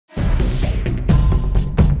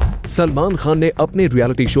सलमान खान ने अपने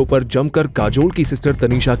reality show पर जमकर काजोल की सिस्टर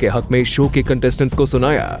तनीषा के हक में शो के कंटेस्टेंट्स को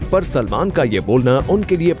सुनाया, पर सलमान का ये बोलना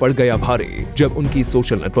उनके लिए पड़ गया भारी जब उनकी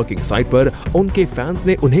सोशल नेटवर्किंग साइट पर उनके फैंस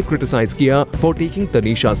ने उन्हें क्रिटिसाइज किया for taking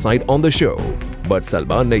Tanisha side on the show. But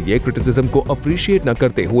Salman ने ये क्रिटिसिज्म को अप्रिशिएट न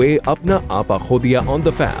करते हुए अपना आपा खो दिया on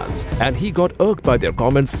the fans and he got irked by their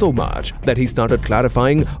comments so much that he started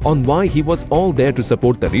clarifying on why he was all there to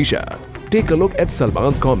support Tanisha. Take a look at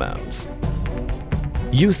Salman's comments.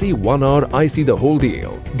 You see 1 hour, I see the whole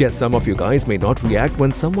deal. Guess some of you guys may not react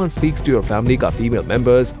when someone speaks to your family ka female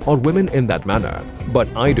members or women in that manner.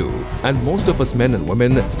 But I do. And most of us men and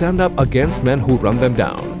women stand up against men who run them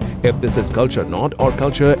down. If this is culture not or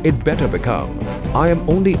culture, it better become. I am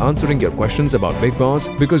only answering your questions about Big Boss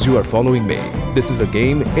because you are following me. This is a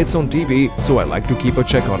game, it's on TV, so I like to keep a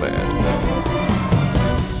check on it.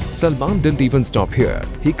 Salman didn't even stop here.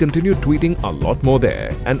 He continued tweeting a lot more there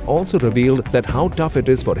and also revealed that how tough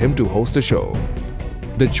it is for him to host a show.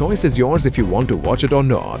 The choice is yours if you want to watch it or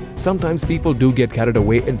not. Sometimes people do get carried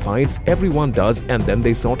away in fights, everyone does, and then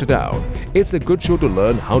they sort it out. It's a good show to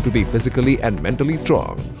learn how to be physically and mentally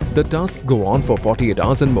strong. The tasks go on for 48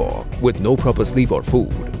 hours and more, with no proper sleep or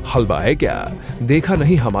food. हलवा है क्या? देखा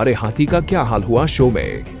नहीं हमारे हाथी का क्या हाल हुआ show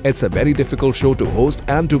में? It's a very difficult show to host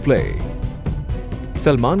and to play.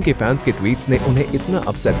 Salman के फैंस के ट्वीट्स ने उन्हें इतना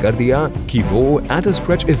अपसेट कर दिया कि वो एट अ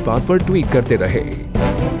स्ट्रेच इस बात पर ट्वीट करते रहे।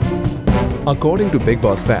 According to Big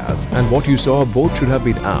Boss fans, and what you saw, both should have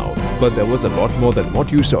been out, but there was a lot more than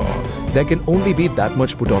what you saw. There can only be that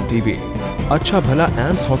much put on TV. अच्छा भला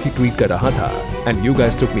AIIMS hockey tweet कर रहा था, and you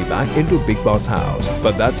guys took me back into Big Boss house.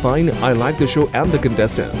 But that's fine. I like the show and the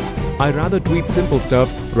contestants. I rather tweet simple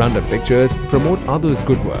stuff, random pictures, promote others'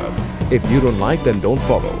 good work. If you don't like, then don't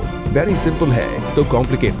follow. Very simple है, तो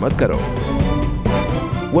complicate मत करो।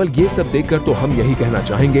 Well, ये सब देखकर तो हम यही कहना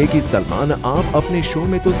चाहेंगे कि सलमान, आप अपने शो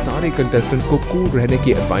में तो सारे कंटेस्टेंट्स को कूल रहने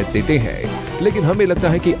की एडवाइस देते हैं, लेकिन हमें लगता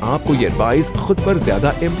है कि आपको ये एडवाइस खुद पर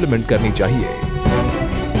ज्यादा इम्प्लीमेंट करनी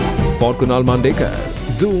चाहिए। For Kunal Mandekar,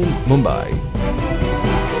 zoom, Mumbai.